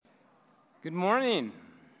Good morning.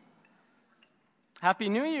 Happy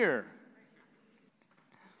New Year.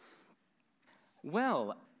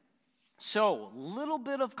 Well, so little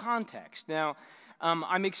bit of context. Now,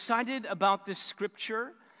 I'm excited about this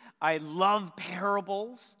scripture. I love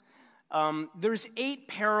parables. There's 8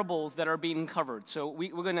 parables that are being covered. So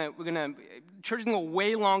we're gonna church is gonna go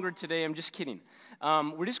way longer today. I'm just kidding.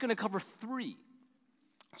 We're just gonna cover 3.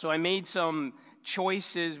 So I made some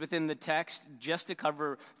choices within the text just to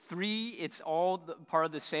cover 3. It's all part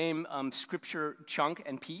of the same scripture chunk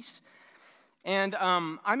and piece. And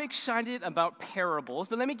I'm excited about parables,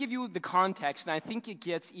 but let me give you the context, and I think it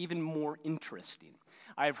gets even more interesting.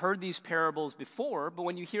 I've heard these parables before, but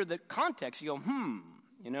when you hear the context, you go,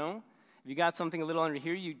 If you got something a little under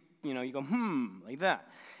here, you go, like that.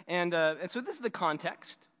 And so this is the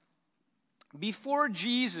context. Before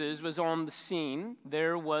Jesus was on the scene,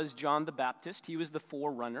 there was John the Baptist. He was the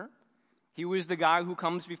forerunner. He was the guy who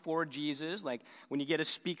comes before Jesus, like when you get a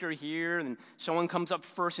speaker here and someone comes up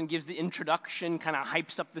first and gives the introduction, kind of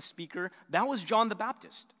hypes up the speaker. That was John the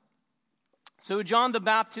Baptist. So John the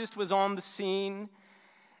Baptist was on the scene,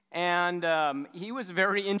 and he was a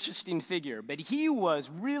very interesting figure, but he was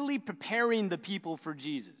really preparing the people for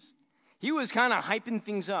Jesus. He was kind of hyping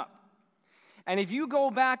things up. And if you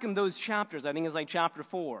go back in those chapters, I think it's like chapter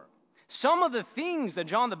 4, some of the things that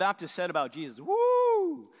John the Baptist said about Jesus,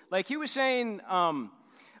 like he was saying,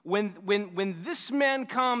 when this man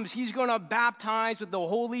comes, he's going to baptize with the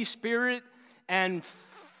Holy Spirit and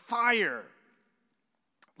fire.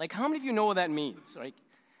 Like, how many of you know what that means? Like,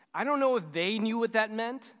 I don't know if they knew what that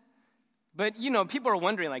meant, but, people are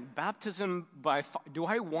wondering, like, baptism by fire, do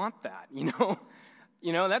I want that,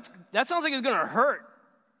 that sounds like it's going to hurt.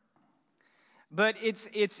 But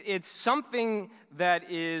it's something that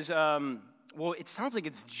is, it sounds like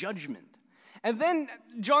it's judgment. And then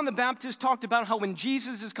John the Baptist talked about how when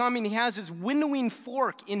Jesus is coming, he has his winnowing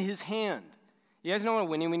fork in his hand. You guys know what a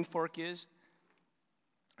winnowing fork is?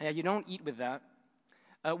 Yeah, you don't eat with that.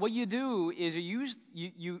 What you do is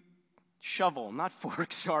you shovel, not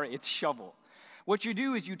fork, sorry, it's shovel. What you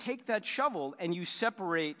do is you take that shovel and you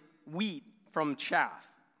separate wheat from chaff.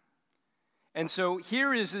 And so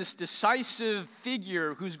here is this decisive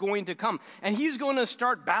figure who's going to come. And he's going to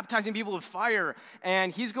start baptizing people with fire.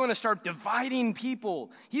 And he's going to start dividing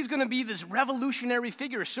people. He's going to be this revolutionary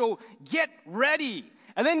figure. So get ready.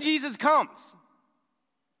 And then Jesus comes.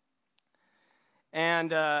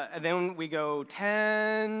 And then we go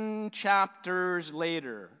 10 chapters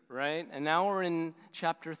later, right? And now we're in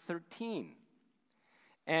chapter 13.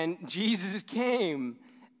 And Jesus came.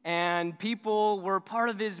 And people were part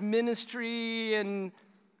of his ministry, and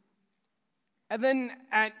then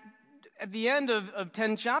at the end of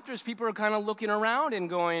 10 chapters, people are kind of looking around and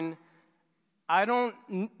going, I don't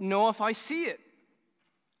know if I see it.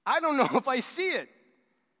 I don't know if I see it.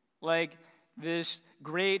 Like this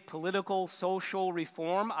great political, social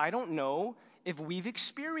reform, I don't know if we've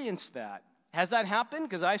experienced that. Has that happened?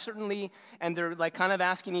 Because I certainly, and they're like kind of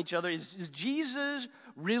asking each other, is Jesus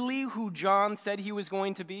really who John said he was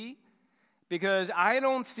going to be? Because I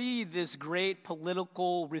don't see this great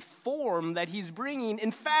political reform that he's bringing.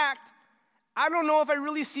 In fact, I don't know if I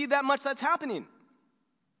really see that much that's happening.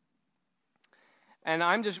 And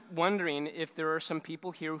I'm just wondering if there are some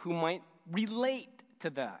people here who might relate to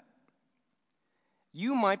that.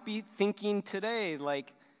 You might be thinking today,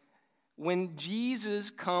 like, when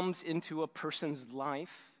Jesus comes into a person's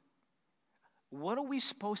life, what are we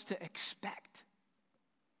supposed to expect?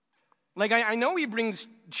 Like, I know he brings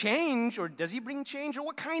change, or does he bring change, or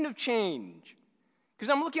what kind of change?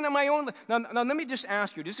 Because I'm looking at my own. Now, let me just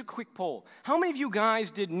ask you, just a quick poll. How many of you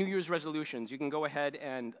guys did New Year's resolutions? You can go ahead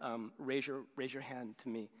and raise your hand to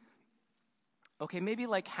me. Okay, maybe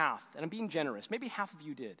like half, and I'm being generous. Maybe half of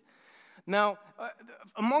you did. Now,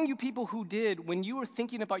 among you people who did, when you were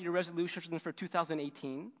thinking about your resolutions for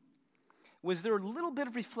 2018, was there a little bit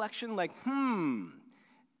of reflection like,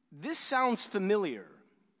 this sounds familiar?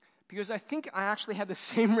 Because I think I actually had the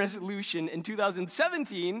same resolution in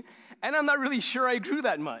 2017, and I'm not really sure I grew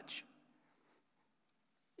that much.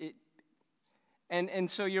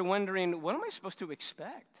 And so you're wondering, what am I supposed to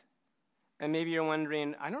expect? And maybe you're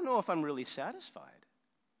wondering, I don't know if I'm really satisfied.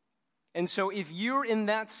 And so if you're in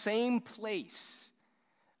that same place,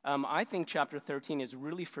 I think chapter 13 is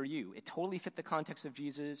really for you. It totally fit the context of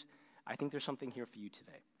Jesus. I think there's something here for you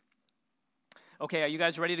today. Okay, are you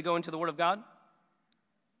guys ready to go into the Word of God?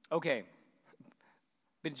 Okay,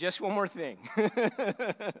 but just one more thing.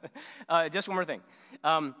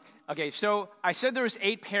 Okay, so I said there's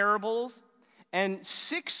 8 parables, and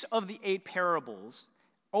 6 of the 8 parables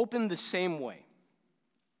open the same way.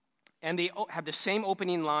 And they have the same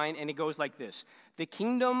opening line, and it goes like this. The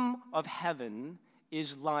kingdom of heaven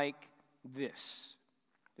is like this.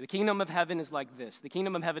 The kingdom of heaven is like this. The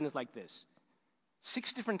kingdom of heaven is like this.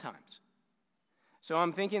 6 different times. So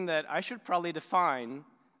I'm thinking that I should probably define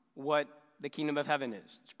what the kingdom of heaven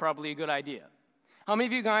is. It's probably a good idea. How many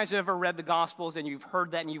of you guys have ever read the Gospels and you've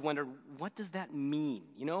heard that and you've wondered, what does that mean?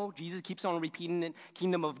 You know, Jesus keeps on repeating it,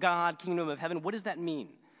 kingdom of God, kingdom of heaven. What does that mean?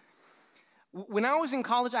 When I was in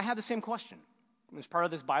college, I had the same question. As part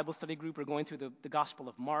of this Bible study group, we're going through the Gospel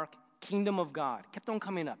of Mark. Kingdom of God kept on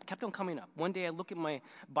coming up. One day I look at my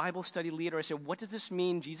Bible study leader. I said, what does this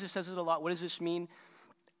mean? Jesus says it a lot. What does this mean?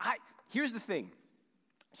 Here's the thing.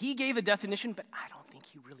 He gave a definition, but I don't think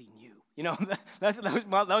he really knew. You know,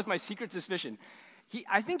 that was my secret suspicion.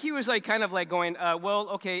 I think he was kind of going, well,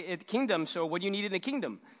 okay, it's kingdom, so what do you need in a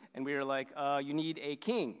kingdom? And we were like, you need a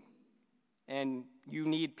king, and you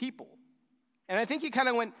need people. And I think he kind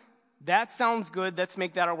of went, that sounds good, let's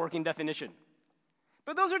make that our working definition.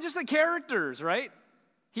 But those are just the characters, right?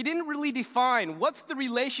 He didn't really define what's the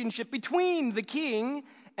relationship between the king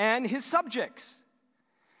and his subjects.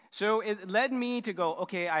 So it led me to go,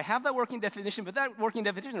 okay, I have that working definition, but that working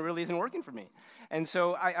definition really isn't working for me. And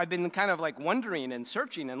so I've been kind of wondering and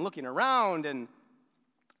searching and looking around, and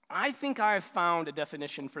I think I've found a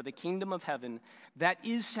definition for the kingdom of heaven that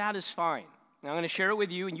is satisfying. Now I'm going to share it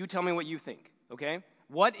with you, and you tell me what you think. Okay?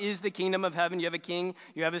 What is the kingdom of heaven? You have a king,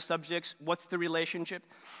 you have his subjects. What's the relationship?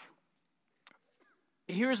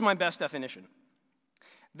 Here's my best definition.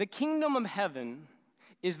 The kingdom of heaven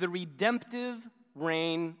is the redemptive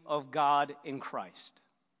reign of God in Christ.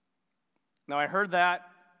 Now, I heard that.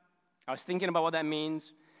 I was thinking about what that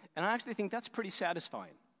means, and I actually think that's pretty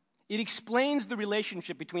satisfying. It explains the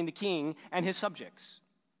relationship between the king and his subjects.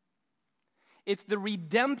 It's the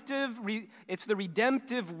redemptive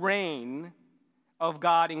reign of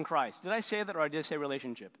God in Christ. Did I say that, or did I say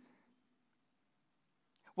relationship?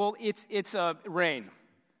 Well, it's a reign.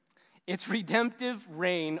 It's redemptive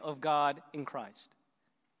reign of God in Christ.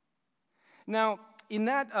 Now, in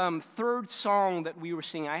that third song that we were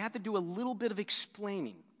singing, I had to do a little bit of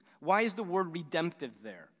explaining. Why is the word redemptive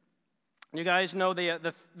there? You guys know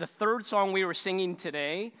the third song we were singing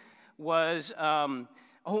today was, I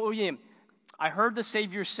heard the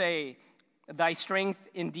Savior say, thy strength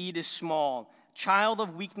indeed is small. Child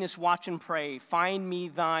of weakness, watch and pray. Find me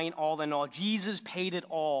thine all in all. Jesus paid it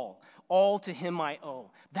all. All to him I owe.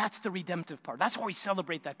 That's the redemptive part. That's why we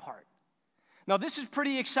celebrate that part. Now, this is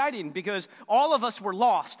pretty exciting because all of us were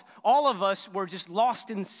lost. All of us were just lost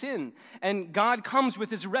in sin. And God comes with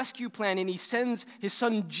his rescue plan, and he sends his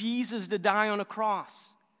son Jesus to die on a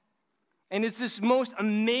cross. And it's this most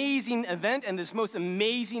amazing event and this most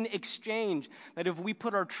amazing exchange that if we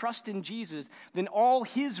put our trust in Jesus, then all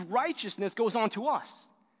his righteousness goes on to us.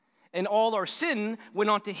 And all our sin went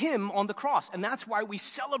on to him on the cross. And that's why we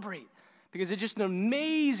celebrate, because it's just an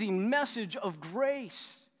amazing message of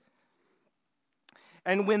grace.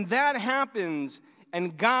 And when that happens,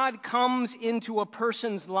 and God comes into a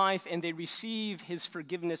person's life and they receive his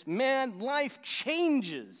forgiveness, man, life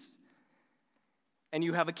changes. And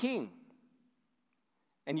you have a king.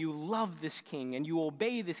 And you love this king, and you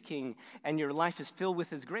obey this king, and your life is filled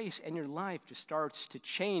with his grace, and your life just starts to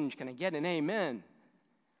change. Can I get an amen?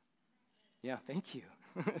 Yeah, thank you.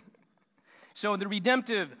 So the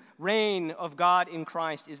redemptive reign of God in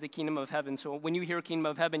Christ is the kingdom of heaven. So when you hear kingdom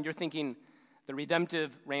of heaven, you're thinking the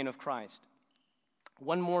redemptive reign of Christ.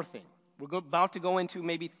 One more thing. We're about to go into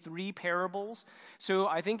maybe 3 parables. So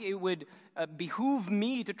I think it would behoove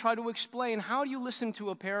me to try to explain, how do you listen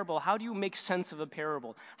to a parable? How do you make sense of a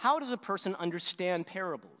parable? How does a person understand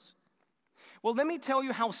parables? Well, let me tell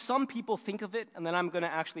you how some people think of it, and then I'm going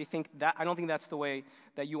to actually think that, I don't think that's the way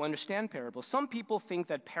that you understand parables. Some people think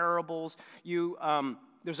that parables,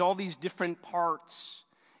 there's all these different parts,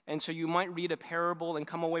 and so you might read a parable and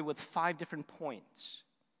come away with 5 different points.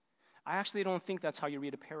 I actually don't think that's how you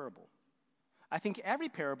read a parable. I think every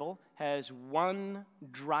parable has one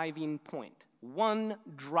driving point. One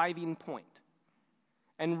driving point.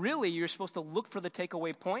 And really, you're supposed to look for the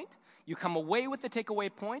takeaway point. You come away with the takeaway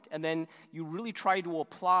point, and then you really try to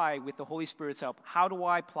apply with the Holy Spirit's help. How do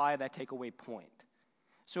I apply that takeaway point?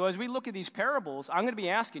 So as we look at these parables, I'm going to be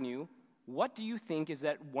asking you, what do you think is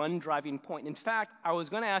that one driving point? In fact, I was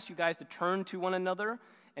going to ask you guys to turn to one another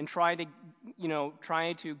and try to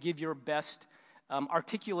give your best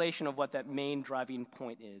articulation of what that main driving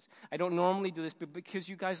point is. I don't normally do this, but because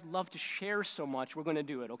you guys love to share so much, we're going to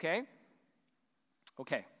do it, okay?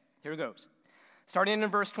 Okay, here it goes. Starting in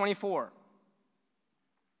verse 24.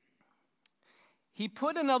 He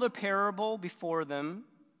put another parable before them,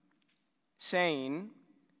 saying,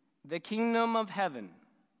 The kingdom of heaven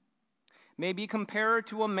may be compared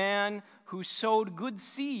to a man who sowed good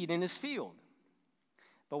seed in his field.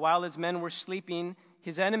 But while his men were sleeping,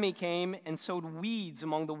 his enemy came and sowed weeds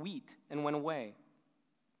among the wheat and went away.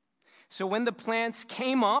 So when the plants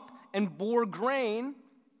came up and bore grain,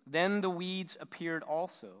 then the weeds appeared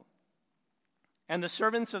also. And the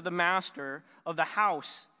servants of the master of the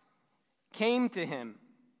house came to him.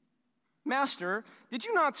 Master, did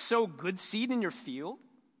you not sow good seed in your field?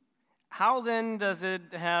 How then does it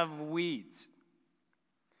have weeds?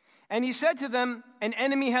 And he said to them, an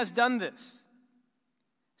enemy has done this.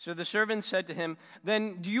 So the servants said to him,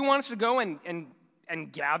 then do you want us to go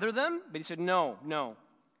and gather them? But he said, no.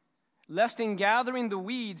 Lest in gathering the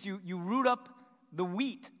weeds, you root up the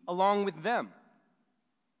wheat along with them.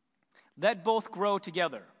 Let both grow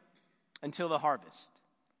together until the harvest.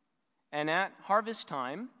 And at harvest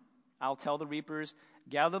time, I'll tell the reapers,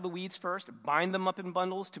 gather the weeds first, bind them up in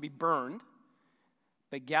bundles to be burned,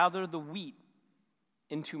 but gather the wheat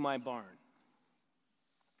into my barn.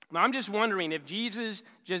 Now, I'm just wondering if Jesus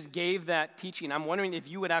just gave that teaching, I'm wondering if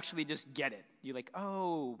you would actually just get it. You're like,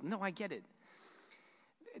 oh, no, I get it.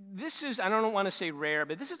 This is, I don't want to say rare,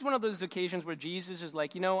 but this is one of those occasions where Jesus is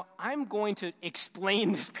like, I'm going to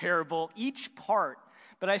explain this parable, each part,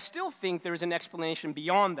 but I still think there is an explanation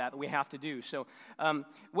beyond that we have to do. So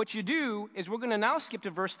what you do is we're going to now skip to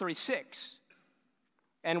verse 36,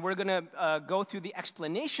 and we're going to go through the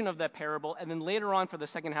explanation of that parable, and then later on for the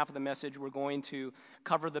second half of the message, we're going to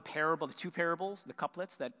cover the parable, the two parables, the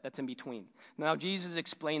couplets that's in between. Now Jesus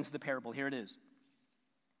explains the parable. Here it is.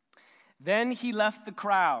 Then he left the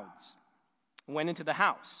crowds, went into the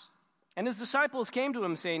house, and his disciples came to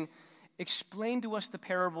him saying, explain to us the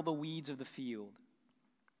parable of the weeds of the field.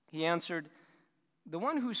 He answered, the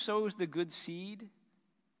one who sows the good seed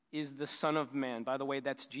is the Son of Man. By the way,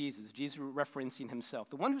 that's Jesus. Jesus referencing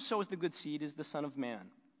himself. The one who sows the good seed is the Son of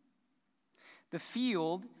Man. The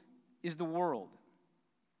field is the world,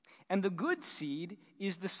 and the good seed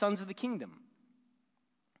is the sons of the kingdom.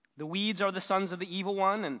 The weeds are the sons of the evil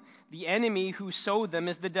one, and the enemy who sowed them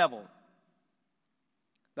is the devil.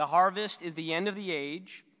 The harvest is the end of the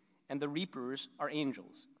age, and the reapers are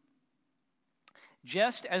angels.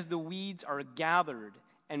 Just as the weeds are gathered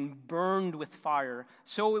and burned with fire,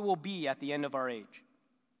 so it will be at the end of our age.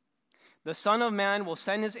 The Son of Man will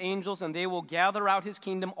send his angels, and they will gather out his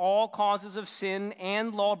kingdom all causes of sin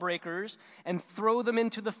and lawbreakers, and throw them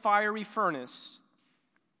into the fiery furnace.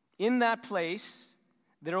 In that place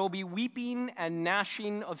there will be weeping and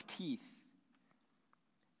gnashing of teeth.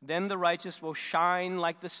 Then the righteous will shine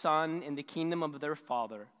like the sun in the kingdom of their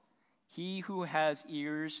Father. He who has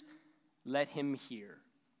ears, let him hear.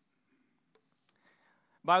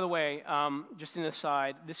 By the way, just an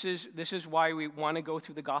aside, this is why we want to go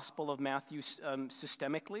through the Gospel of Matthew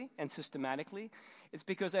systemically and systematically. It's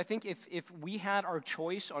because I think if we had our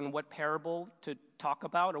choice on what parable to talk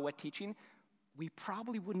about or what teaching, we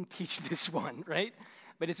probably wouldn't teach this one, right?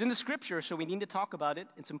 But it's in the scripture, so we need to talk about it.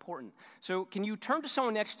 It's important. So can you turn to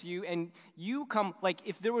someone next to you and you come, like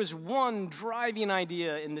if there was one driving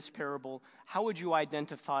idea in this parable, how would you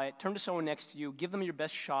identify it? Turn to someone next to you, give them your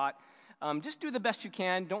best shot. Just do the best you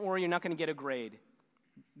can. Don't worry, you're not going to get a grade.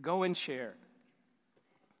 Go and share.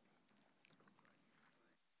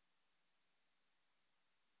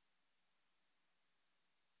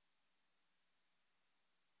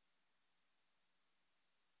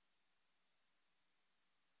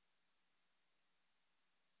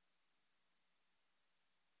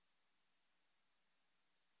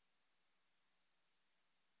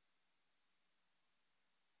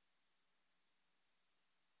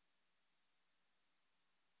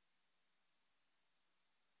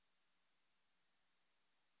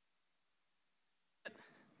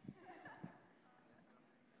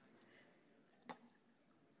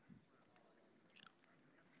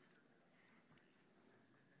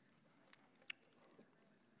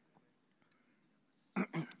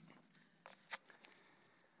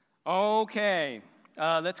 Okay,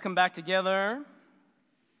 let's come back together.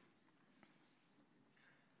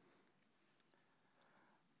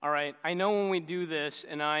 All right, I know when we do this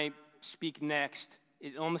and I speak next,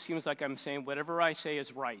 it almost seems like I'm saying whatever I say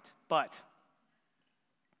is right. But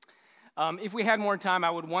if we had more time,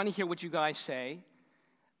 I would want to hear what you guys say.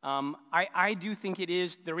 I do think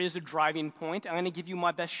there is a driving point. I'm going to give you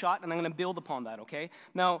my best shot, and I'm going to build upon that, okay?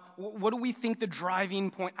 Now, what do we think the driving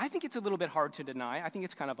point? I think it's a little bit hard to deny. I think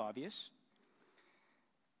it's kind of obvious.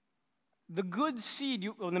 The good seed,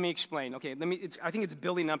 let me explain. Okay, I think it's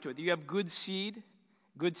building up to it. You have good seed.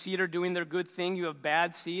 Good seed are doing their good thing. You have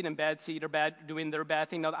bad seed, and bad seed are doing their bad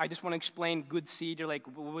thing. Now, I just want to explain good seed. You're like,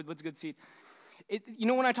 what's good seed? You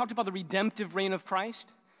know, when I talked about the redemptive reign of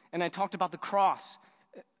Christ, and I talked about the cross,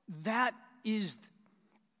 that's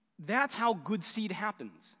how good seed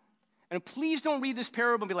happens. And please don't read this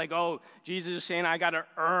parable and be like, oh, Jesus is saying I got to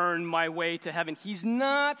earn my way to heaven. He's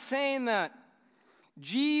not saying that.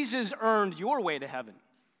 Jesus earned your way to heaven.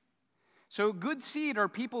 So good seed are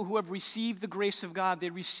people who have received the grace of God. They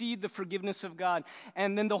received the forgiveness of God.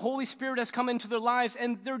 And then the Holy Spirit has come into their lives,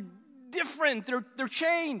 and they're different. They're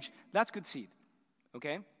changed. That's good seed.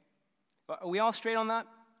 Okay? Are we all straight on that?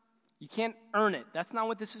 You can't earn it. That's not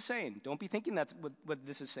what this is saying. Don't be thinking that's what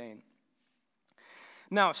this is saying.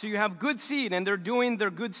 Now, so you have good seed, and they're doing their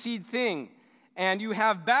good seed thing. And you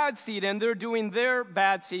have bad seed, and they're doing their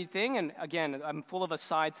bad seed thing. And again, I'm full of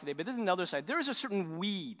asides today, but this is another side. There is a certain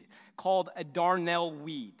weed called a darnel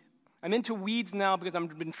weed. I'm into weeds now because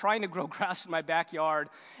I've been trying to grow grass in my backyard.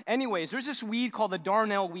 Anyways, there's this weed called the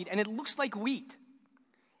darnel weed, and it looks like wheat.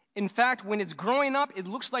 In fact, when it's growing up, it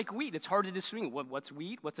looks like wheat. It's hard to distinguish. What's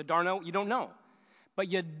wheat? What's a darnel? You don't know. But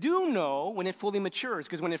you do know when it fully matures,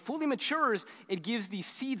 because when it fully matures, it gives these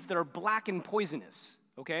seeds that are black and poisonous,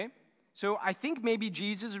 okay? So I think maybe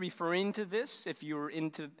Jesus is referring to this. If you're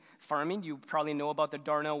into farming, you probably know about the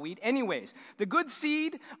darnel weed. Anyways, the good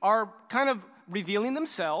seed are kind of revealing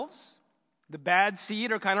themselves. The bad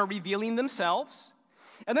seed are kind of revealing themselves.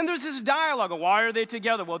 And then there's this dialogue of why are they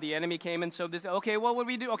together? Well, the enemy came and so this, okay, well, what do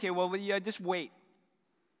we do? Okay, well, we just wait.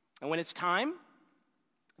 And when it's time,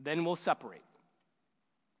 then we'll separate.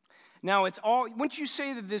 Now, it's all, once you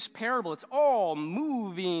say that this parable, it's all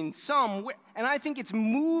moving somewhere. And I think it's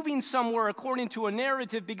moving somewhere according to a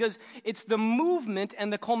narrative because it's the movement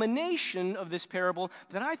and the culmination of this parable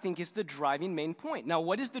that I think is the driving main point. Now,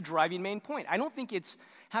 what is the driving main point? I don't think it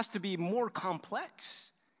has to be more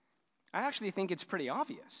complex. I actually think it's pretty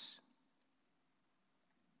obvious.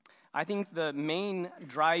 I think the main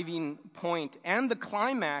driving point and the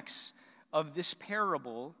climax of this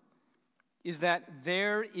parable is that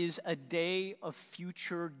there is a day of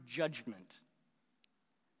future judgment.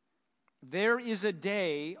 There is a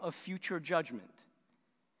day of future judgment.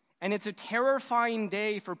 And it's a terrifying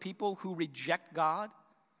day for people who reject God,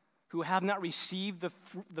 who have not received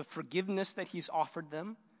the forgiveness that He's offered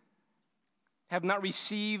them, have not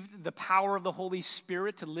received the power of the Holy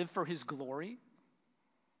Spirit to live for His glory.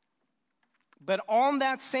 But on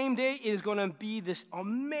that same day, it is going to be this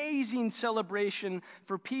amazing celebration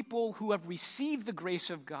for people who have received the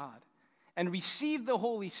grace of God and received the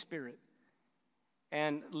Holy Spirit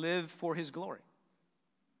and live for His glory.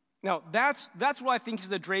 Now, that's what I think is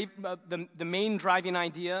the main driving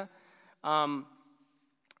idea, and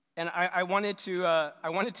I wanted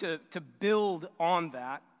to build on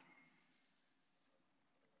that.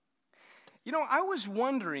 You know, I was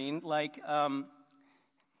wondering, like.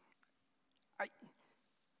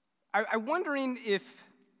 I'm wondering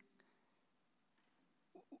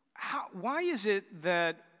why is it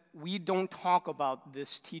that we don't talk about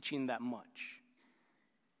this teaching that much?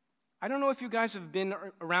 I don't know if you guys have been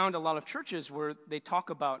around a lot of churches where they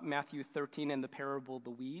talk about Matthew 13 and the parable of the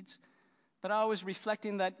weeds, but I was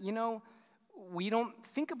reflecting that, you know, we don't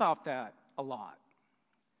think about that a lot.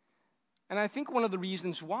 And I think one of the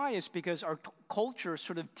reasons why is because our culture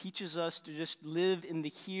sort of teaches us to just live in the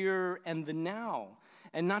here and the now,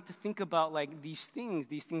 and not to think about like these things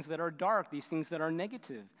that are dark, these things that are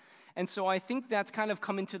negative. And so I think that's kind of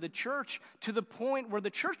come into the church to the point where the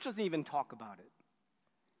church doesn't even talk about it.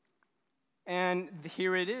 And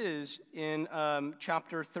here it is in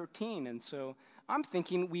chapter 13. And so I'm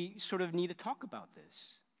thinking we sort of need to talk about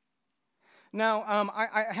this. Now,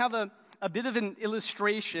 I have a bit of an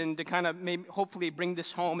illustration to kind of maybe hopefully bring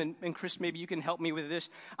this home, and Chris, maybe you can help me with this.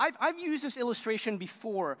 I've used this illustration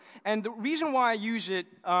before, and the reason why I use it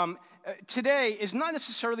today is not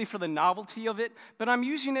necessarily for the novelty of it, but I'm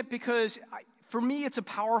using it because, for me, it's a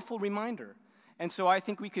powerful reminder. And so I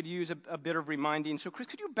think we could use a bit of reminding. So Chris,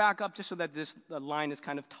 could you back up just so that this line is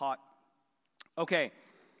kind of taut? Okay.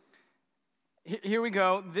 Here we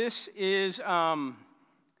go. This is,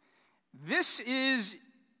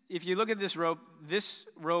 if you look at this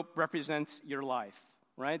rope represents your life,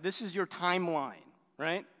 right? This is your timeline,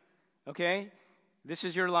 right? Okay? This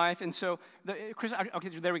is your life. And so, Chris, okay,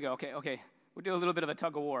 there we go. Okay. We'll do a little bit of a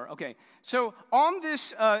tug of war. Okay. So on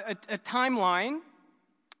this a timeline,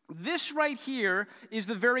 this right here is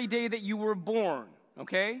the very day that you were born,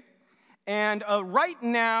 okay? And right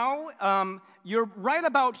now, you're right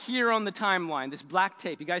about here on the timeline, this black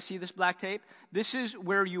tape. You guys see this black tape? This is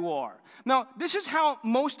where you are. Now, this is how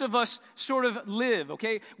most of us sort of live,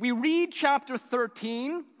 okay? We read chapter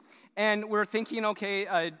 13, And we're thinking,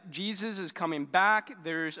 okay, Jesus is coming back.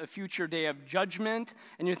 There's a future day of judgment.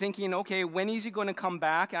 And you're thinking, okay, when is he going to come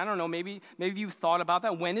back? I don't know, maybe you've thought about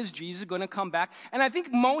that. When is Jesus going to come back? And I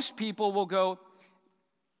think most people will go,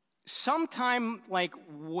 sometime like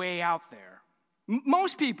way out there.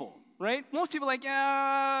 Most people, right? Most people are like,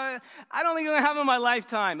 I don't think it's going to happen in my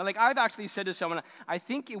lifetime. Like I've actually said to someone, I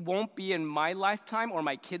think it won't be in my lifetime or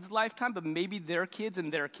my kids' lifetime, but maybe their kids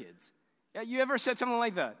and their kids. Yeah, you ever said something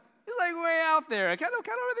like that? It's like way out there, kind of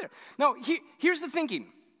over there. No, here's the thinking.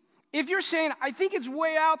 If you're saying, I think it's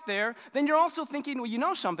way out there, then you're also thinking, well, you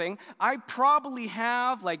know something? I probably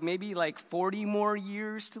have maybe 40 more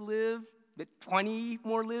years to live, 20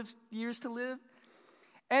 more years to live.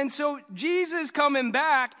 And so Jesus coming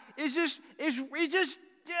back is just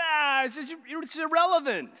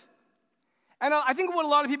irrelevant. And I think what a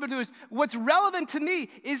lot of people do is, what's relevant to me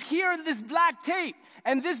is here in this black tape.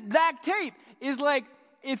 And this black tape is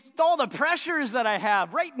it's all the pressures that I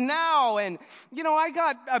have right now. And, I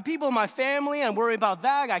got people in my family, and I'm worried about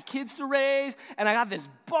that. I got kids to raise, and I got this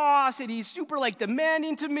boss, and he's super,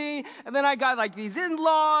 demanding to me. And then I got, these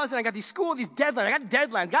in-laws, and I got these deadlines. I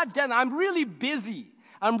got deadlines. I'm really busy.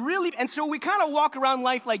 And so we kind of walk around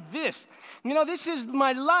life like this. This is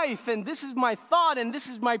my life, and this is my thought, and this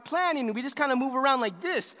is my planning, and we just kind of move around like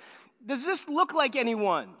this. Does this look like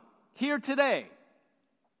anyone here today?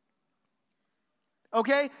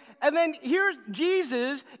 Okay? And then here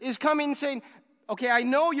Jesus is coming saying, okay, I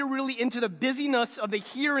know you're really into the busyness of the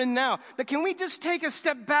here and now, but can we just take a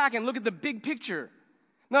step back and look at the big picture?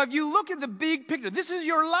 Now, if you look at the big picture, this is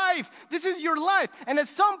your life. This is your life. And at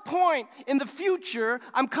some point in the future,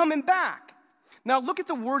 I'm coming back. Now, look at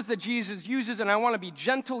the words that Jesus uses, and I want to be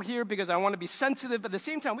gentle here because I want to be sensitive, but at the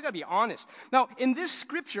same time, we got to be honest. Now, in this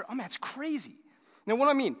scripture, it's crazy. Now, what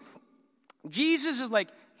do I mean? Jesus is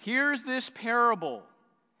here's this parable.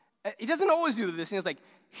 He doesn't always do this. He's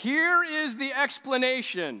here is the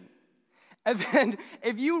explanation. And then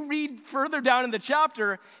if you read further down in the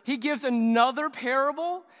chapter, he gives another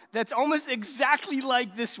parable that's almost exactly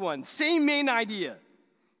like this one. Same main idea.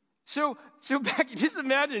 So just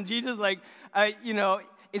imagine Jesus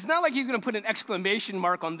it's not like he's going to put an exclamation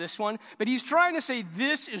mark on this one, but he's trying to say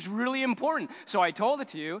this is really important. So I told it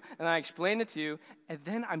to you, and I explained it to you, and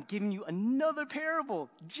then I'm giving you another parable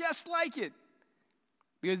just like it.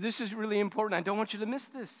 Because this is really important. I don't want you to miss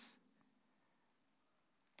this.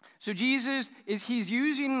 So Jesus he's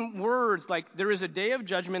using words like there is a day of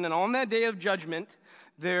judgment, and on that day of judgment,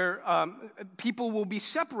 people will be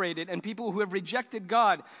separated, and people who have rejected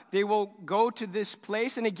God, they will go to this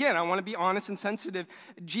place. And again, I want to be honest and sensitive.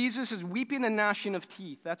 Jesus is weeping and gnashing of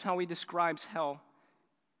teeth. That's how he describes hell.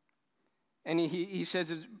 And he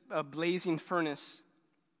says it's a blazing furnace.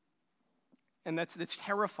 And that's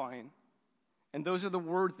terrifying. And those are the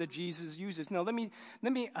words that Jesus uses. Now, let me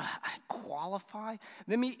qualify.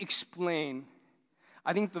 Let me explain.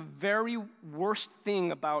 I think the very worst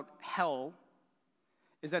thing about hell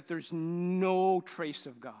is that there's no trace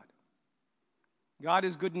of God. God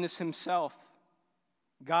is goodness himself.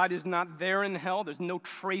 God is not there in hell. There's no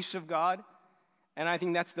trace of God. And I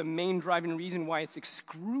think that's the main driving reason why it's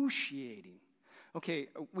excruciating. Okay,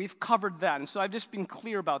 we've covered that, and so I've just been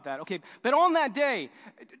clear about that. Okay, but on that day,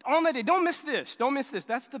 don't miss this.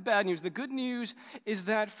 That's the bad news. The good news is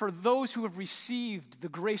that for those who have received the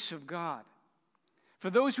grace of God, for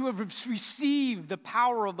those who have received the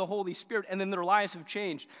power of the Holy Spirit, and then their lives have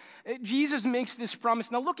changed, Jesus makes this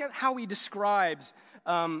promise. Now look at how he describes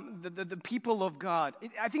the people of God.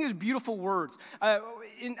 I think it's beautiful words.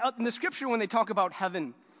 In the scripture, when they talk about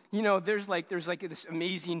heaven, there's this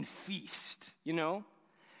amazing feast,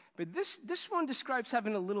 But this one describes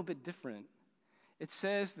heaven a little bit different. It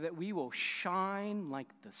says that we will shine like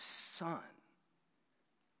the sun,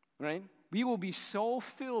 right? We will be so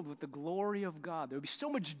filled with the glory of God. There will be so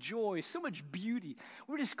much joy, so much beauty.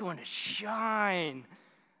 We're just going to shine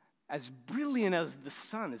as brilliant as the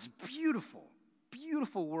sun. It's beautiful,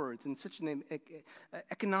 beautiful words in such an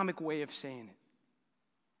economic way of saying it.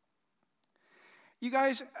 You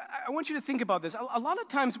guys, I want you to think about this. A lot of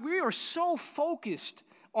times we are so focused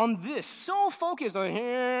on this, so focused on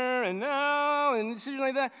here and now and something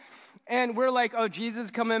like that. And we're like, oh, Jesus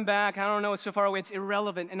is coming back. I don't know, it's so far away, it's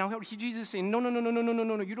irrelevant. And now Jesus is saying, no,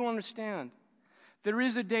 you don't understand. There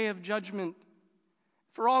is a day of judgment.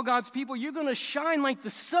 For all God's people, you're going to shine like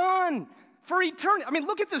the sun for eternity.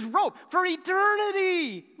 Look at this rope. For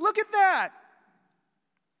eternity. Look at that.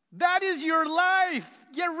 That is your life.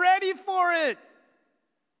 Get ready for it.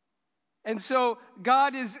 And so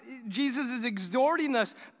Jesus is exhorting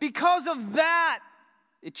us because of that.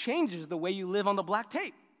 It changes the way you live on the black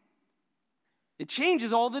tape. It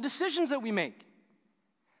changes all the decisions that we make.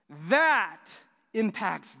 That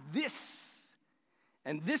impacts this.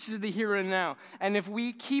 And this is the here and now. And if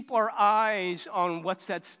we keep our eyes on what's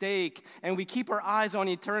at stake and we keep our eyes on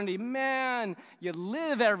eternity, man, you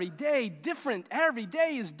live every day different. Every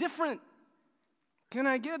day is different. Can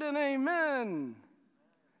I get an amen?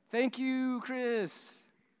 Thank you, Chris.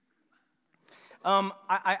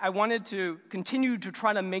 I wanted to continue to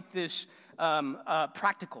try to make this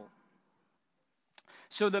practical.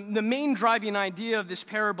 So the main driving idea of this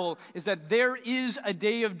parable is that there is a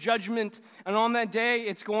day of judgment, and on that day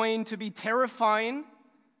it's going to be terrifying,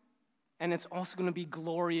 and it's also going to be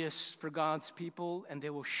glorious for God's people, and they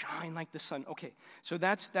will shine like the sun. Okay, so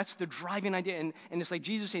that's the driving idea, and it's like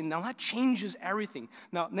Jesus saying, now that changes everything.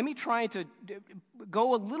 Now, let me try to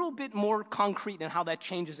go a little bit more concrete in how that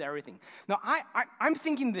changes everything. Now, I'm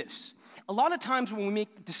thinking this. A lot of times when we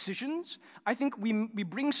make decisions, I think we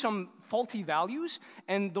bring some faulty values,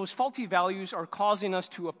 and those faulty values are causing us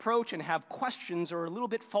to approach and have questions that are a little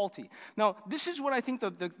bit faulty. Now, this is what I think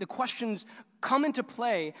the questions come into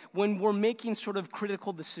play when we're making sort of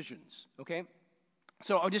critical decisions, okay?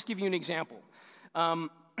 So I'll just give you an example. I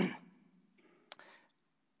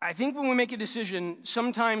think when we make a decision,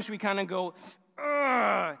 sometimes we kind of go,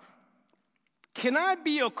 can I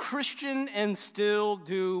be a Christian and still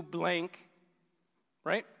do blank?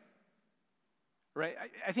 Right? Right?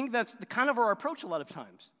 I think that's the kind of our approach a lot of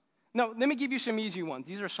times. Now, let me give you some easy ones.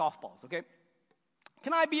 These are softballs, okay?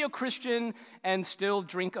 Can I be a Christian and still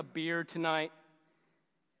drink a beer tonight?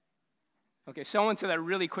 Okay, someone said that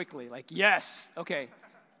really quickly, like, yes. Okay,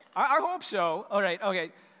 I hope so. All right,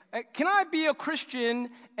 okay. Can I be a Christian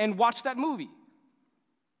and watch that movie?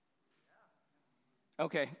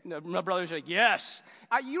 Okay, my brother's like, yes.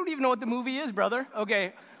 You don't even know what the movie is, brother.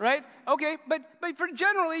 Okay, right? Okay, but for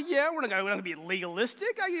generally, yeah, we're not going to be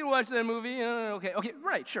legalistic. I can watch that movie. Okay,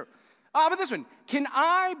 right, sure. But this one, can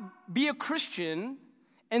I be a Christian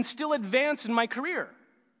and still advance in my career?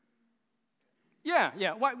 Yeah,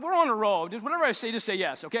 we're on a roll. Just whatever I say, just say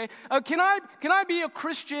yes, okay? Can I be a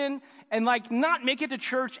Christian and not make it to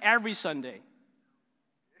church every Sunday?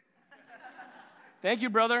 Thank you,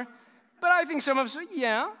 brother. But I think some of us say,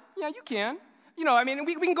 yeah, you can. We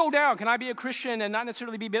can go down. Can I be a Christian and not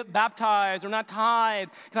necessarily be baptized or not tithe?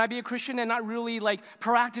 Can I be a Christian and not really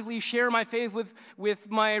proactively share my faith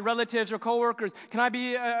with my relatives or coworkers? Can I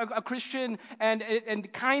be a Christian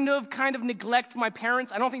and kind of neglect my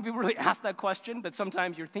parents? I don't think people really ask that question, but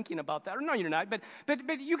sometimes you're thinking about that. Or no, you're not. But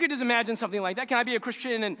you could just imagine something like that. Can I be a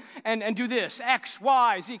Christian and do this? X,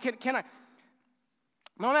 Y, Z. Can I?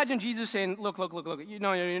 Now imagine Jesus saying, look, no,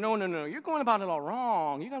 you're going about it all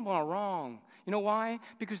wrong. You're going about it all wrong. You know why?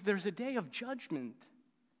 Because there's a day of judgment.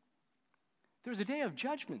 There's a day of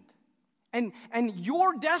judgment. And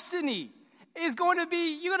your destiny is going to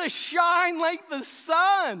be, you're going to shine like the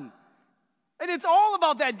sun. And it's all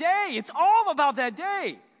about that day. It's all about that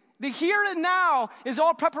day. The here and now is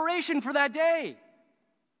all preparation for that day.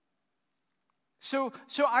 So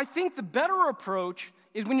I think the better approach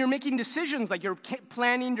is when you're making decisions, like you're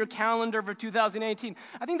planning your calendar for 2018.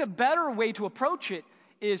 I think the better way to approach it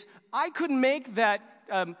is I could make that,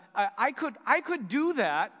 I could do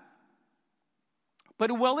that,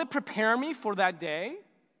 but will it prepare me for that day?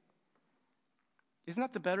 Isn't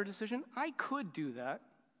that the better decision? I could do that.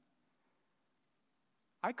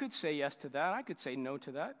 I could say yes to that. I could say no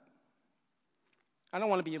to that. I don't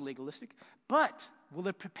want to be legalistic, but will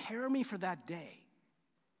it prepare me for that day?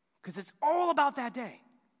 Because it's all about that day.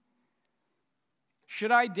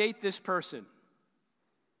 Should I date this person?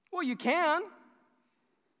 Well, you can,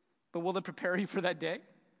 but will it prepare you for that day?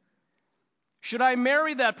 Should I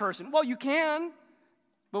marry that person? Well, you can,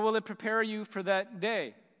 but will it prepare you for that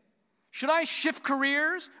day? Should I shift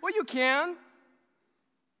careers? Well, you can,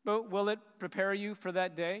 but will it prepare you for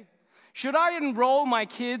that day? Should I enroll my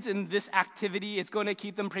kids in this activity? It's going to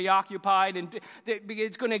keep them preoccupied and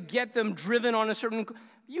it's going to get them driven on a certain...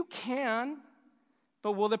 You can,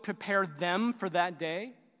 but will it prepare them for that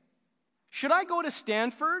day? Should I go to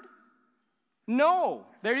Stanford? No.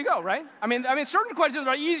 There you go, right? I mean, certain questions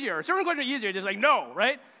are easier. Certain questions are easier. Just like no,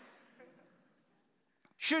 right?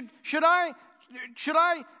 Should I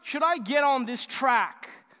get on this track?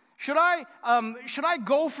 Should I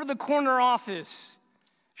go for the corner office?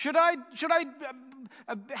 Should I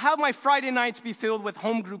have my Friday nights be filled with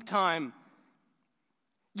home group time?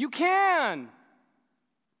 You can,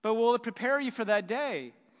 but will it prepare you for that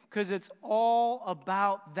day? Because it's all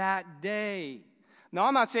about that day. Now,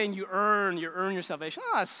 I'm not saying you earn your salvation.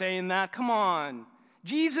 I'm not saying that. Come on.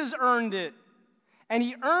 Jesus earned it. And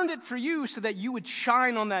he earned it for you so that you would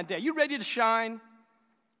shine on that day. You ready to shine?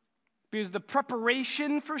 Because the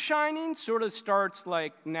preparation for shining sort of starts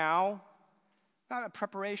like now. Not a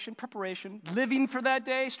preparation. Living for that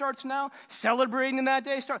day starts now. Celebrating that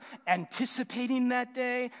day starts. Anticipating that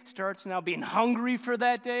day starts now. Being hungry for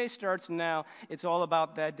that day starts now. It's all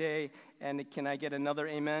about that day. And can I get another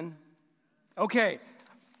amen? Okay.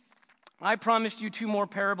 I promised you 2 more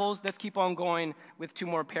parables. Let's keep on going with 2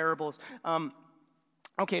 more parables.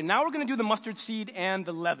 Okay, now we're going to do the mustard seed and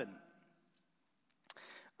the leaven.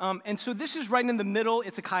 And so this is right in the middle.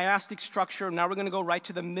 It's a chiastic structure. Now we're going to go right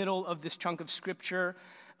to the middle of this chunk of Scripture.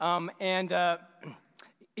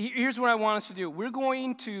 Here's what I want us to do. We're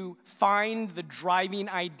going to find the driving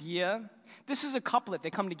idea. This is a couplet. They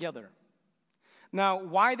come together. Now,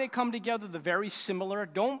 why they come together, they're very similar.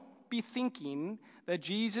 Don't be thinking that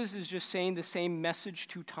Jesus is just saying the same message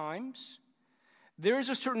 2 times. There is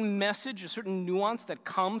a certain message, a certain nuance that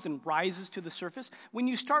comes and rises to the surface when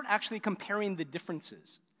you start actually comparing the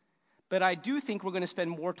differences. But I do think we're going to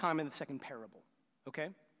spend more time in the second parable, okay?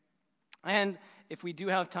 And if we do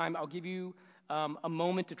have time, I'll give you a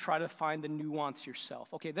moment to try to find the nuance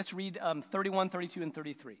yourself. Okay, let's read 31, 32, and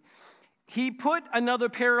 33. He put another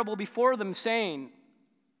parable before them, saying,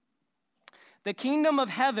 "The kingdom of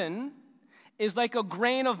heaven is like a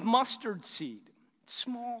grain of mustard seed."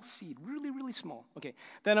 Small seed, really, really small. Okay,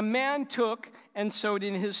 that a man took and sowed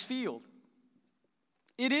in his field.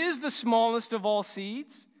 It is the smallest of all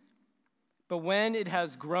seeds, but when it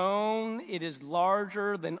has grown, it is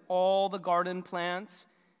larger than all the garden plants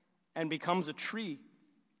and becomes a tree,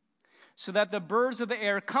 so that the birds of the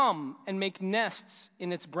air come and make nests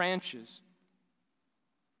in its branches.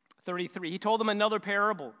 33, he told them another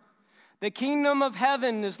parable. The kingdom of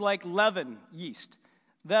heaven is like leaven, yeast,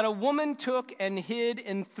 that a woman took and hid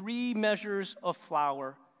in 3 measures of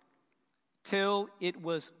flour till it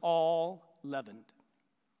was all leavened.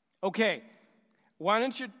 Okay, why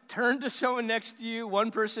don't you turn to someone next to you?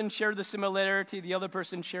 One person shared the similarity, the other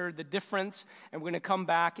person shared the difference, and we're going to come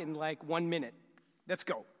back in like 1 minute. Let's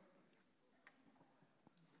go.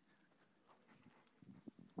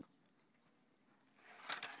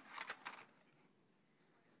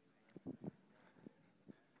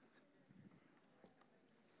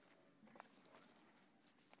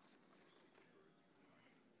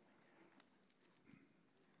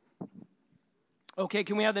 Okay,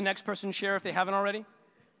 can we have the next person share if they haven't already?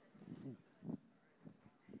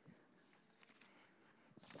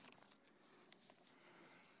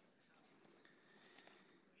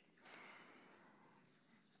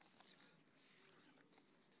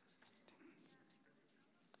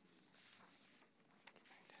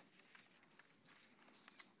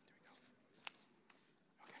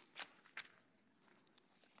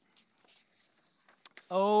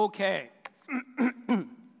 Okay.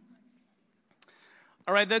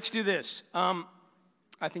 All right, let's do this.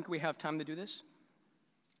 I think we have time to do this.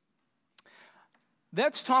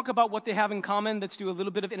 Let's talk about what they have in common. Let's do a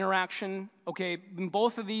little bit of interaction. Okay, in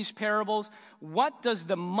both of these parables, what does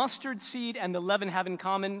the mustard seed and the leaven have in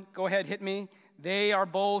common? Go ahead, hit me. They are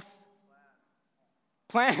both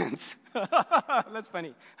plants. That's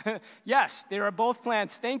funny. Yes, they are both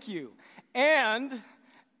plants. Thank you. And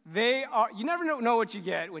they are, you never know what you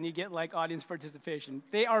get when you get like audience participation.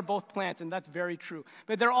 They are both plants, and that's very true.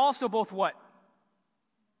 But they're also both what?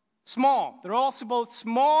 Small. They're also both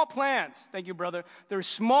small plants. Thank you, brother. They're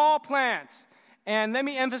small plants. And let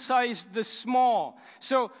me emphasize the small.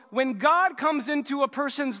 So when God comes into a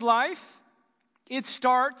person's life, it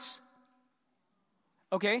starts,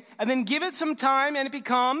 okay, and then give it some time and it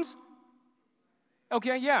becomes,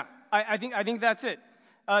 okay, yeah, I think that's it.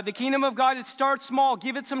 The kingdom of God, it starts small.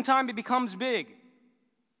 Give it some time, it becomes big.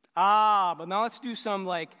 But now let's do some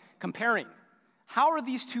like comparing. How are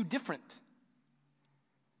these two different?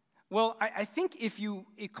 Well, I think if you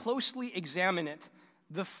closely examine it,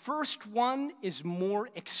 the first one is more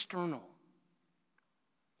external.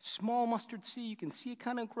 Small mustard seed, you can see it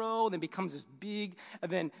kind of grow, then it becomes this big, and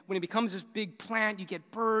then when it becomes this big plant, you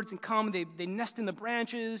get birds and come, they nest in the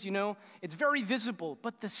branches, you know. It's very visible.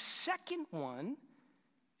 But the second one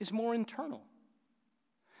is more internal.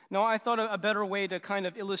 Now, I thought a better way to kind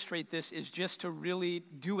of illustrate this is just to really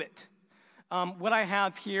do it. What I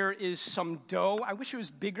have here is some dough. I wish it was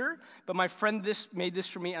bigger, but my friend made this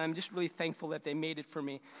for me, and I'm just really thankful that they made it for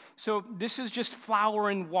me. So this is just flour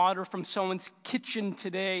and water from someone's kitchen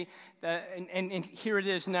today, and here it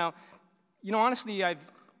is. Now, you know, honestly, I've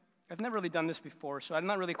never really done this before, so I'm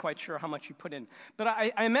not really quite sure how much you put in. But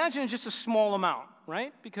I imagine it's just a small amount,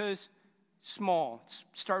 right? Because small,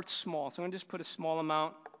 starts small. So I'm going to just put a small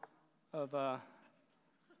amount of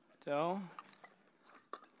dough.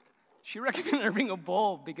 She recommended I bring a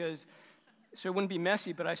bowl because so it wouldn't be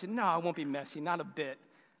messy, but I said, no, it won't be messy, not a bit.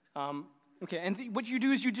 Okay, and what you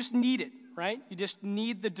do is you just knead it, right? You just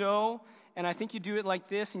knead the dough, and I think you do it like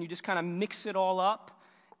this, and you just kind of mix it all up,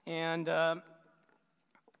 and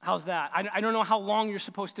how's that? I don't know how long you're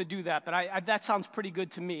supposed to do that, but that sounds pretty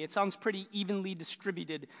good to me. It sounds pretty evenly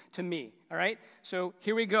distributed to me, all right? So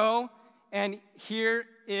here we go, and here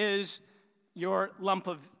is your lump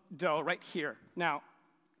of dough right here. Now,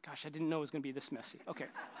 gosh, I didn't know it was going to be this messy. Okay.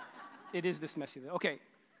 It is this messy, though. Okay.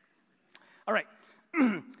 All right.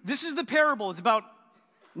 This is the parable. It's about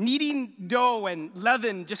kneading dough, and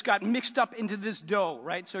leaven just got mixed up into this dough,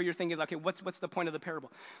 right? So you're thinking, okay, what's the point of the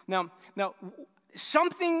parable? Now,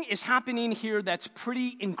 something is happening here that's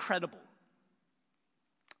pretty incredible.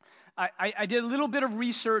 I did a little bit of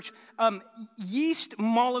research. Yeast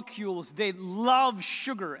molecules, they love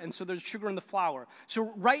sugar, and so there's sugar in the flour.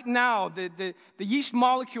 So right now, the yeast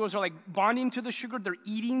molecules are like bonding to the sugar. They're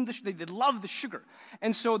eating the sugar. They love the sugar.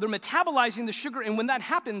 And so they're metabolizing the sugar, and when that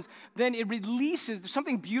happens, then it releases,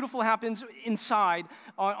 something beautiful happens inside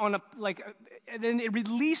then it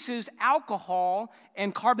releases alcohol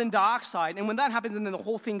and carbon dioxide, and when that happens, then the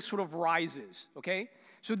whole thing sort of rises, okay?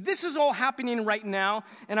 So this is all happening right now,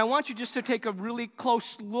 and I want you just to take a really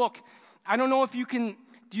close look. I don't know if you can,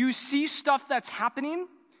 do you see stuff that's happening?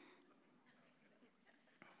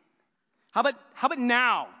 How about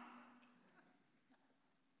now?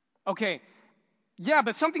 Okay. Yeah,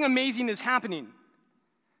 but something amazing is happening.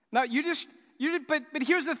 Now but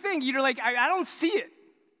here's the thing, you're like, I don't see it.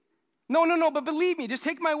 No, but believe me, just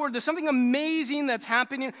take my word. There's something amazing that's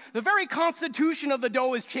happening. The very constitution of the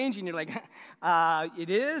dough is changing. You're like, it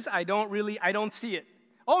is? I don't see it.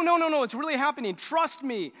 Oh, no, it's really happening. Trust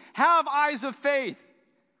me. Have eyes of faith.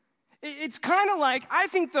 It's kind of like, I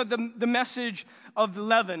think the message of the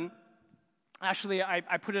leaven, actually,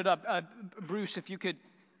 I put it up. Bruce, if you could,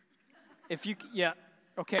 yeah,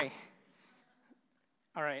 okay.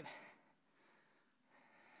 All right.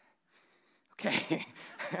 Okay.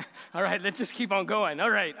 All right, let's just keep on going.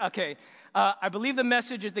 All right, okay. I believe the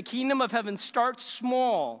message is the kingdom of heaven starts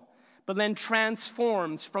small, but then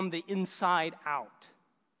transforms from the inside out.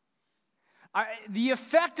 The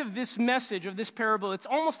effect of this message, of this parable, it's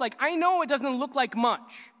almost like, I know it doesn't look like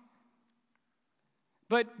much,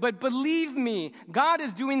 but believe me, God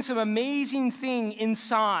is doing some amazing thing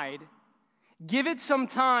inside. Give it some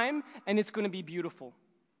time, and it's going to be beautiful.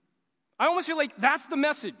 I almost feel like that's the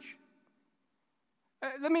message.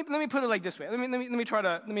 Let me put it like this way. Let me try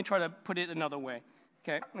to put it another way.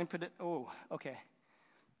 Okay, let me put it. Oh, okay.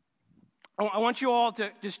 I want you all to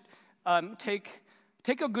just take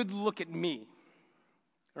a good look at me.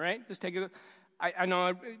 All right, just take a. I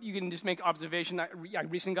know you can just make observation. I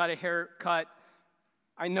recently got a haircut.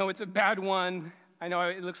 I know it's a bad one. I know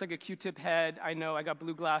it looks like a Q-tip head. I know I got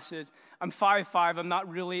blue glasses. I'm 5'5". I'm not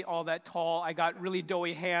really all that tall. I got really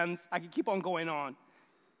doughy hands. I could keep on going on.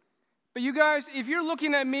 But you guys, if you're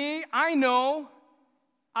looking at me, I know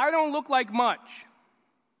I don't look like much.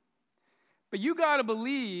 But you got to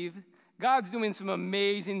believe God's doing some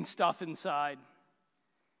amazing stuff inside.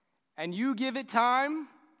 And you give it time,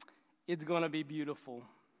 it's going to be beautiful.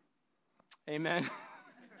 Amen.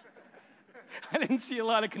 I didn't see a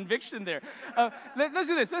lot of conviction there. Let's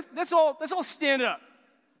do this. Let's all stand up.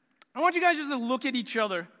 I want you guys just to look at each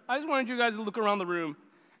other. I just wanted you guys to look around the room.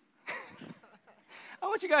 I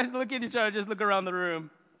want you guys to look at each other, just look around the room.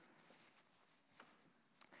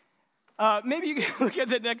 Maybe you can look at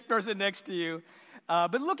the next person next to you.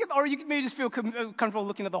 But or you can maybe just feel comfortable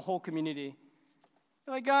looking at the whole community.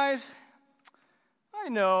 You're like, guys, I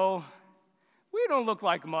know we don't look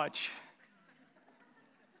like much.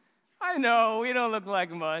 I know we don't look like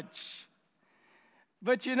much.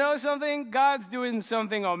 But you know something? God's doing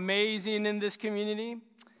something amazing in this community.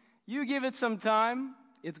 You give it some time,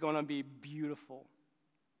 it's going to be beautiful.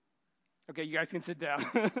 Okay, you guys can sit down.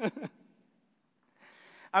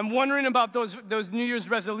 I'm wondering about those New Year's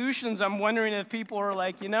resolutions. I'm wondering if people are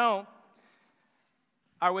like,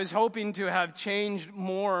 I was hoping to have changed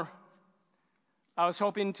more. I was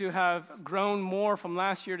hoping to have grown more from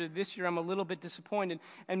last year to this year. I'm a little bit disappointed.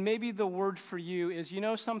 And maybe the word for you is,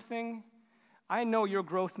 something? I know your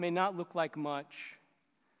growth may not look like much,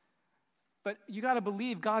 but you got to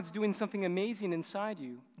believe God's doing something amazing inside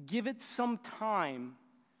you. Give it some time,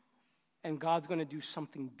 and God's going to do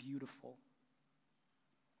something beautiful.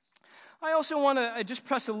 I also want to just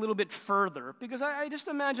press a little bit further, because I just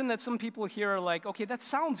imagine that some people here are like, okay, that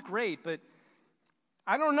sounds great, but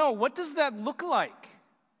I don't know. What does that look like?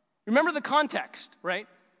 Remember the context, right?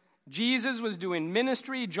 Jesus was doing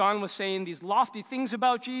ministry. John was saying these lofty things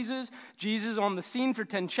about Jesus. Jesus on the scene for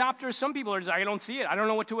 10 chapters. Some people are just like, I don't see it. I don't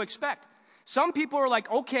know what to expect. Some people are like,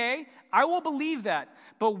 okay, I will believe that,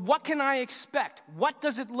 but what can I expect? What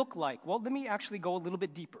does it look like? Well, let me actually go a little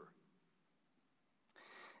bit deeper.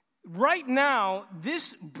 Right now,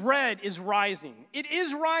 this bread is rising. It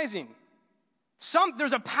is rising.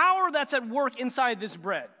 There's a power that's at work inside this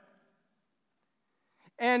bread.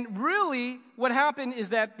 And really, what happened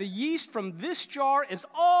is that the yeast from this jar is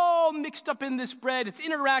all mixed up in this bread. It's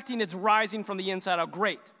interacting, it's rising from the inside out.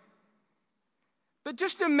 Great. But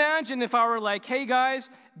just imagine if I were like, hey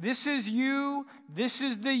guys, this is you, this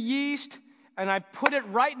is the yeast, and I put it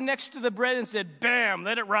right next to the bread and said, bam,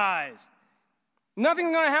 let it rise.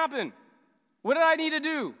 Nothing's going to happen. What did I need to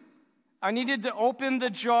do? I needed to open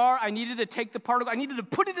the jar. I needed to take the particle. I needed to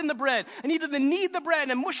put it in the bread. I needed to knead the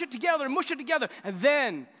bread and mush it together and mush it together. And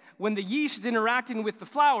then, when the yeast is interacting with the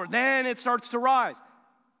flour, then it starts to rise.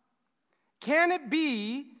 Can it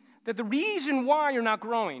be that the reason why you're not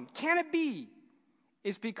growing, can it be,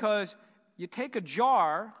 is because you take a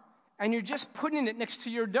jar and you're just putting it next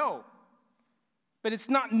to your dough, but it's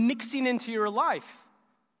not mixing into your life?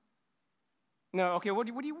 No, okay,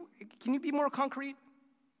 can you be more concrete?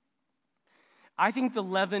 I think the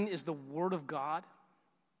leaven is the Word of God.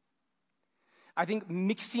 I think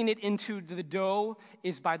mixing it into the dough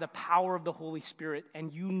is by the power of the Holy Spirit,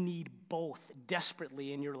 and you need both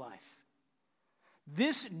desperately in your life.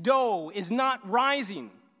 This dough is not rising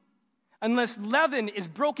unless leaven is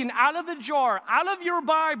broken out of the jar, out of your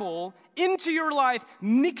Bible, into your life,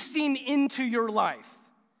 mixing into your life.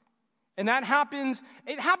 And that happens,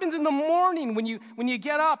 it happens in the morning when you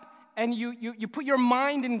get up and you put your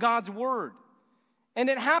mind in God's Word. And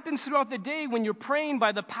it happens throughout the day when you're praying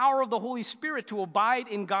by the power of the Holy Spirit to abide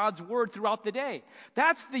in God's Word throughout the day.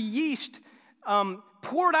 That's the yeast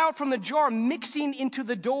poured out from the jar, mixing into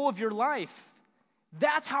the dough of your life.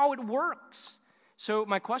 That's how it works. So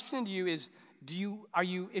my question to you is,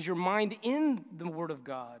 is your mind in the Word of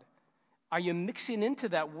God? Are you mixing into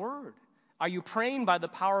that Word? Are you praying by the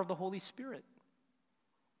power of the Holy Spirit?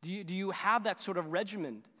 Do you have that sort of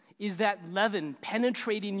regimen? Is that leaven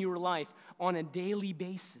penetrating your life on a daily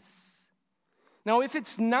basis? Now, if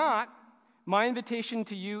it's not, my invitation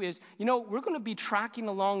to you is, we're going to be tracking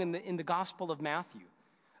along in the Gospel of Matthew.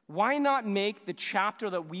 Why not make the chapter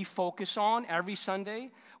that we focus on every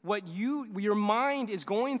Sunday what your mind is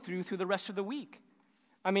going through the rest of the week?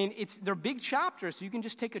 I mean, they're big chapters, so you can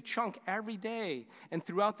just take a chunk every day, and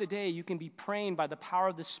throughout the day, you can be praying by the power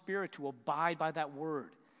of the Spirit to abide by that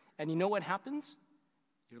word. And you know what happens?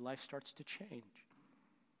 Your life starts to change.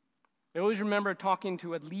 I always remember talking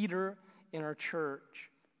to a leader in our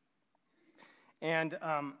church, and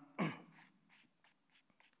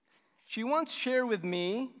she once shared with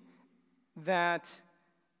me that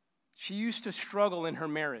she used to struggle in her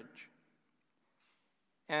marriage.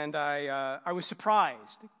 And I was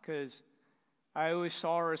surprised because I always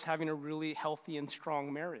saw her as having a really healthy and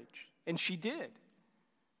strong marriage. And she did.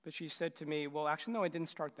 But she said to me, well, actually, no, it didn't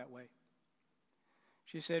start that way.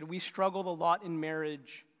 She said, we struggled a lot in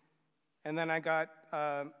marriage. And then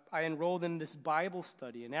I enrolled in this Bible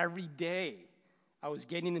study. And every day I was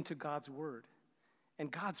getting into God's Word. And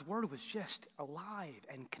God's Word was just alive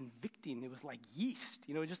and convicting. It was like yeast,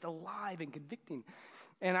 just alive and convicting.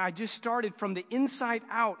 And I just started from the inside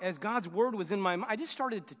out, as God's Word was in my mind, I just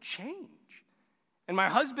started to change. And my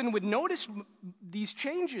husband would notice these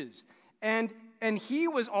changes. And he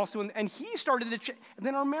was also, and he started to change. And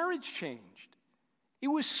then our marriage changed. It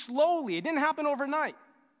was slowly. It didn't happen overnight.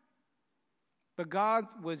 But God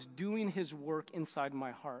was doing His work inside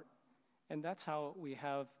my heart. And that's how we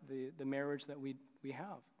have the marriage that we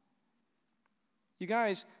have. You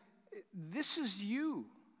guys, this is you.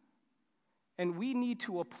 And we need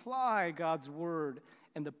to apply God's Word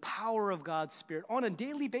and the power of God's Spirit on a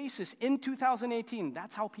daily basis in 2018.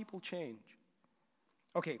 That's how people change.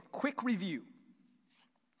 Okay, quick review.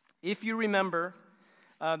 If you remember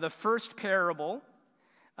the first parable,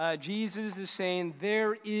 Jesus is saying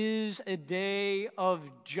there is a day of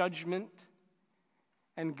judgment,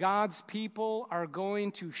 and God's people are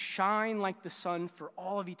going to shine like the sun for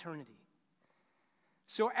all of eternity.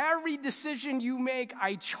 So every decision you make,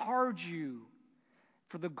 I charge you,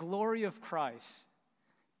 for the glory of Christ,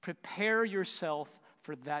 prepare yourself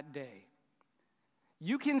for that day.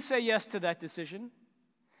 You can say yes to that decision,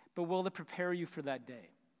 but will it prepare you for that day?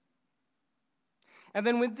 And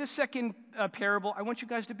then with this second parable, I want you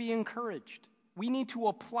guys to be encouraged. We need to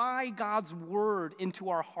apply God's Word into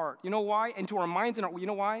our heart. You know why? Into our minds and you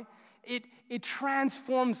know why? It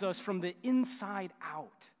transforms us from the inside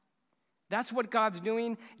out. That's what God's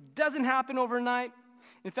doing. It doesn't happen overnight.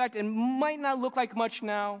 In fact, it might not look like much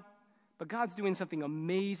now, but God's doing something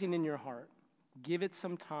amazing in your heart. Give it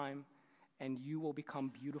some time, and you will become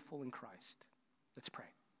beautiful in Christ. Let's pray.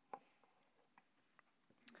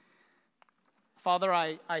 Father,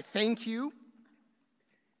 I thank you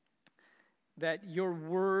that your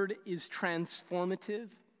word is transformative,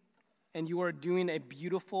 and you are doing a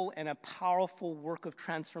beautiful and a powerful work of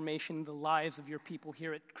transformation in the lives of your people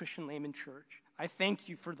here at Christian Leaven Church. I thank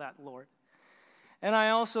you for that, Lord. And I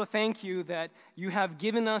also thank you that you have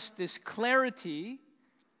given us this clarity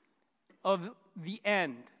of the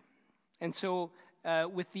end. And so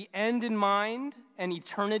with the end in mind and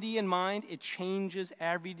eternity in mind, it changes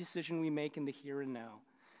every decision we make in the here and now.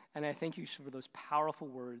 And I thank you for those powerful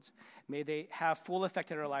words. May they have full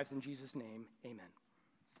effect in our lives. In Jesus' name, amen.